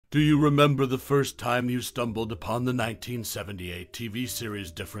Do you remember the first time you stumbled upon the 1978 TV series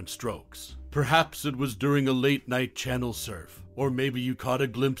Diff'rent Strokes? Perhaps it was during a late-night channel surf, or maybe you caught a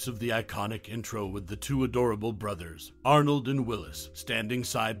glimpse of the iconic intro with the two adorable brothers, Arnold and Willis, standing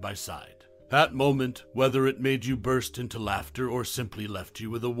side by side. That moment, whether it made you burst into laughter or simply left you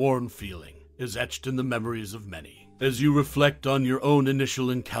with a warm feeling, is etched in the memories of many. As you reflect on your own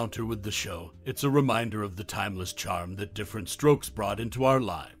initial encounter with the show, it's a reminder of the timeless charm that Diff'rent Strokes brought into our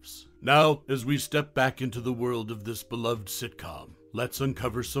lives. Now, as we step back into the world of this beloved sitcom, let's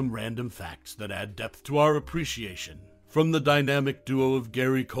uncover some random facts that add depth to our appreciation. From the dynamic duo of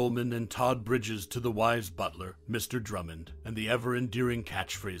Gary Coleman and Todd Bridges to the wise butler, Mr. Drummond, and the ever-endearing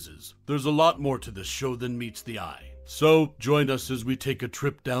catchphrases, there's a lot more to this show than meets the eye. So, join us as we take a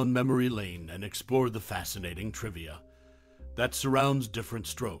trip down memory lane and explore the fascinating trivia that surrounds Diff'rent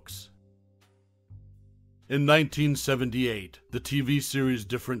Strokes. In 1978, the TV series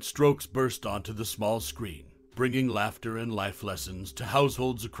Diff'rent Strokes burst onto the small screen, bringing laughter and life lessons to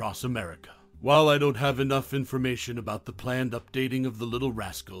households across America. While I don't have enough information about the planned updating of The Little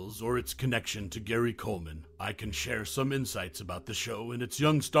Rascals or its connection to Gary Coleman, I can share some insights about the show and its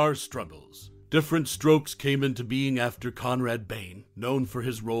young star's struggles. Diff'rent Strokes came into being after Conrad Bain, known for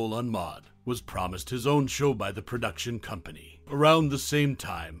his role on Mond, was promised his own show by the production company. Around the same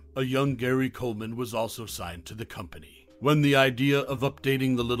time, a young Gary Coleman was also signed to the company. When the idea of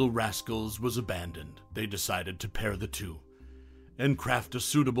updating The Little Rascals was abandoned, they decided to pair the two and craft a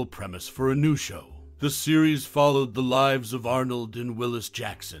suitable premise for a new show. The series followed the lives of Arnold and Willis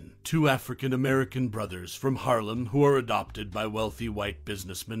Jackson, two African-American brothers from Harlem who are adopted by wealthy white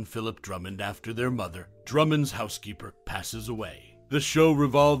businessman Philip Drummond after their mother, Drummond's housekeeper, passes away. The show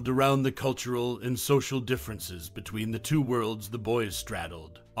revolved around the cultural and social differences between the two worlds the boys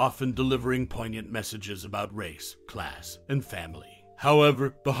straddled, often delivering poignant messages about race, class, and family.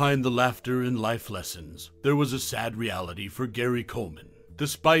 However, behind the laughter and life lessons, there was a sad reality for Gary Coleman.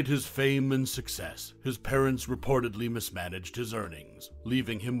 Despite his fame and success, his parents reportedly mismanaged his earnings,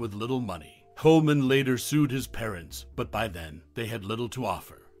 leaving him with little money. Coleman later sued his parents, but by then, they had little to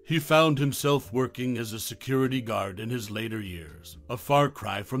offer. He found himself working as a security guard in his later years, a far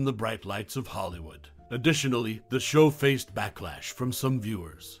cry from the bright lights of Hollywood. Additionally, the show faced backlash from some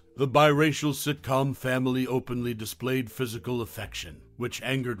viewers. The biracial sitcom family openly displayed physical affection, which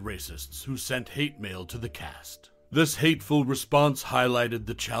angered racists who sent hate mail to the cast. This hateful response highlighted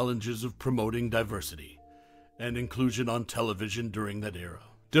the challenges of promoting diversity and inclusion on television during that era.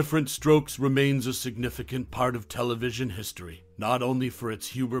 Diff'rent Strokes remains a significant part of television history, not only for its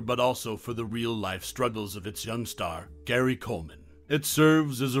humor but also for the real-life struggles of its young star, Gary Coleman. It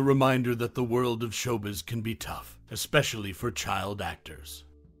serves as a reminder that the world of showbiz can be tough, especially for child actors.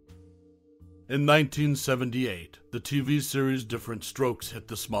 In 1978, the TV series Diff'rent Strokes hit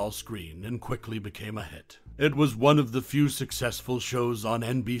the small screen and quickly became a hit. It was one of the few successful shows on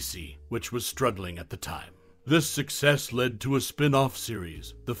NBC, which was struggling at the time. This success led to a spin-off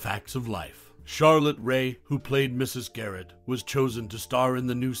series, The Facts of Life. Charlotte Rae, who played Mrs. Garrett, was chosen to star in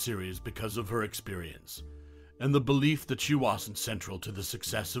the new series because of her experience and the belief that she wasn't central to the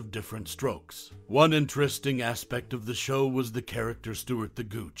success of Diff'rent Strokes. One interesting aspect of the show was the character Stuart the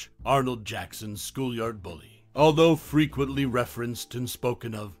Gooch, Arnold Jackson's schoolyard bully. Although frequently referenced and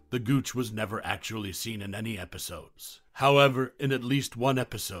spoken of, the Gooch was never actually seen in any episodes. However, in at least one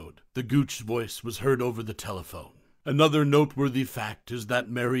episode, the Gooch's voice was heard over the telephone. Another noteworthy fact is that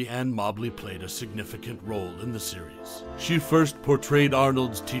Mary Ann Mobley played a significant role in the series. She first portrayed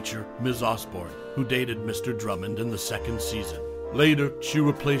Arnold's teacher, Ms. Osborne, who dated Mr. Drummond in the second season. Later, she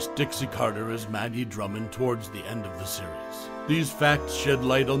replaced Dixie Carter as Maggie Drummond towards the end of the series. These facts shed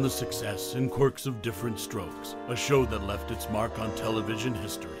light on the success and quirks of Diff'rent Strokes, a show that left its mark on television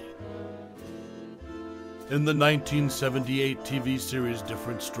history. In the 1978 TV series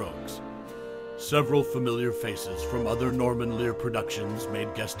Diff'rent Strokes, several familiar faces from other Norman Lear productions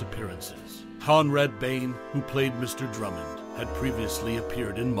made guest appearances. Conrad Bain, who played Mr. Drummond, had previously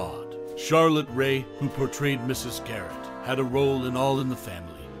appeared in Mond. Charlotte Rae, who portrayed Mrs. Garrett, had a role in All in the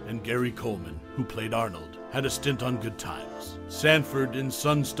Family, and Gary Coleman, who played Arnold, had a stint on Good Times. Sanford and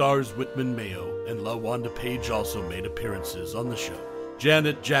Son stars Whitman Mayo and LaWanda Page also made appearances on the show.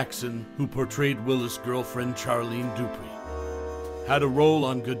 Janet Jackson, who portrayed Willis' girlfriend Charlene Dupree, had a role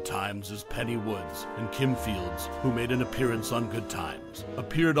on Good Times as Penny Woods, and Kim Fields, who made an appearance on Good Times,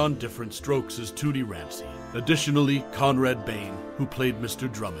 appeared on Diff'rent Strokes as Ted Ramsey. Additionally, Conrad Bain, who played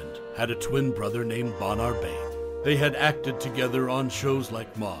Mr. Drummond, had a twin brother named Bonar Bain. They had acted together on shows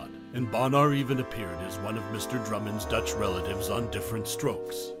like Mond, and Bonar even appeared as one of Mr. Drummond's Dutch relatives on Diff'rent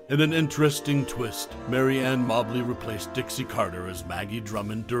Strokes. In an interesting twist, Mary Ann Mobley replaced Dixie Carter as Maggie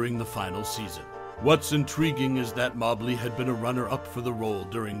Drummond during the final season. What's intriguing is that Mobley had been a runner-up for the role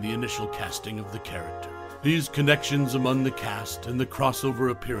during the initial casting of the character. These connections among the cast and the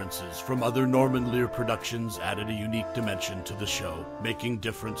crossover appearances from other Norman Lear productions added a unique dimension to the show, making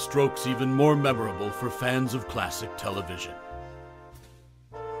Diff'rent Strokes even more memorable for fans of classic television.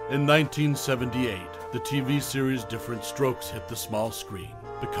 In 1978, the TV series Diff'rent Strokes hit the small screen,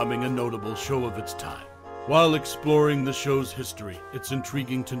 becoming a notable show of its time. While exploring the show's history, it's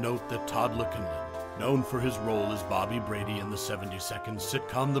intriguing to note that Todd, known for his role as Bobby Brady in the 70-second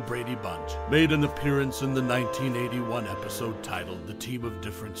sitcom The Brady Bunch, made an appearance in the 1981 episode titled The Team of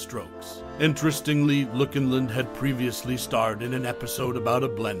Diff'rent Strokes. Interestingly, Lukenland had previously starred in an episode about a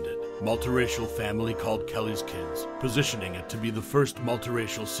blended, multiracial family called Kelly's Kids, positioning it to be the first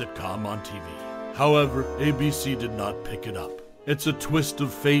multiracial sitcom on TV. However, ABC did not pick it up. It's a twist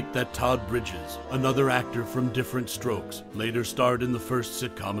of fate that Todd Bridges, another actor from Diff'rent Strokes, later starred in the first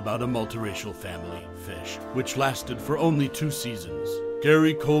sitcom about a multiracial family, Fish, which lasted for only 2 seasons.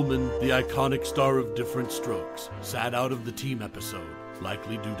 Gary Coleman, the iconic star of Diff'rent Strokes, sat out of the team episode,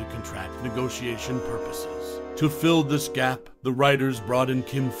 likely due to contract negotiation purposes. To fill this gap, the writers brought in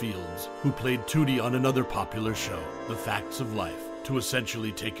Kim Fields, who played Tootie on another popular show, The Facts of Life, to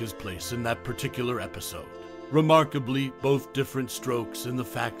essentially take his place in that particular episode. Remarkably, both Diff'rent Strokes and The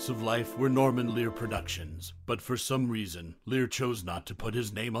Facts of Life were Norman Lear productions, but for some reason, Lear chose not to put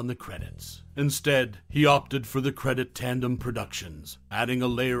his name on the credits. Instead, he opted for the credit Tandem Productions, adding a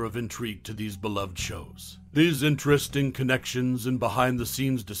layer of intrigue to these beloved shows. These interesting connections and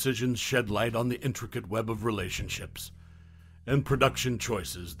behind-the-scenes decisions shed light on the intricate web of relationships and production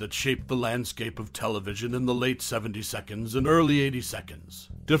choices that shaped the landscape of television in the late 70 seconds and early 80 seconds.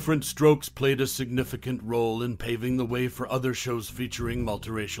 Diff'rent Strokes played a significant role in paving the way for other shows featuring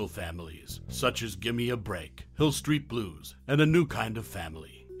multiracial families, such as Gimme a Break, Hill Street Blues, and A New Kind of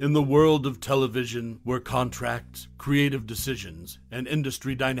Family. In the world of television, where contracts, creative decisions, and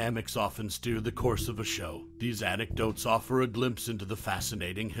industry dynamics often steer the course of a show, these anecdotes offer a glimpse into the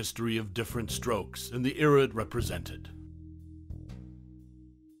fascinating history of Diff'rent Strokes and the era it represented.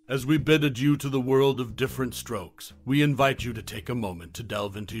 As we bid adieu to the world of Diff'rent Strokes, we invite you to take a moment to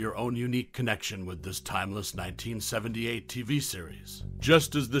delve into your own unique connection with this timeless 1978 TV series.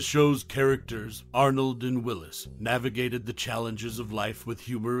 Just as the show's characters, Arnold and Willis, navigated the challenges of life with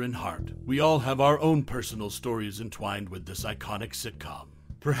humor and heart, we all have our own personal stories entwined with this iconic sitcom.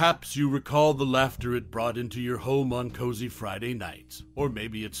 Perhaps you recall the laughter it brought into your home on cozy Friday nights, or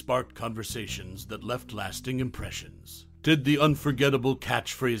maybe it sparked conversations that left lasting impressions. Did the unforgettable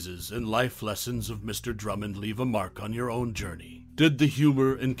catchphrases and life lessons of Mr. Drummond leave a mark on your own journey? Did the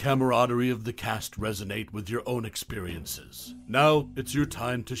humor and camaraderie of the cast resonate with your own experiences? Now it's your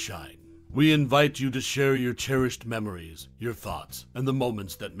time to shine. We invite you to share your cherished memories, your thoughts, and the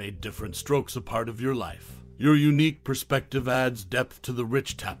moments that made Diff'rent Strokes a part of your life. Your unique perspective adds depth to the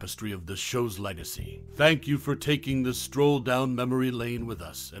rich tapestry of this show's legacy. Thank you for taking this stroll down memory lane with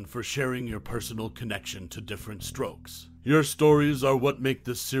us and for sharing your personal connection to Diff'rent Strokes. Your stories are what make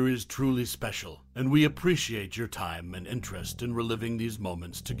this series truly special, and we appreciate your time and interest in reliving these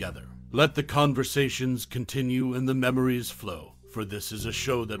moments together. Let the conversations continue and the memories flow, for this is a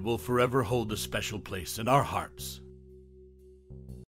show that will forever hold a special place in our hearts.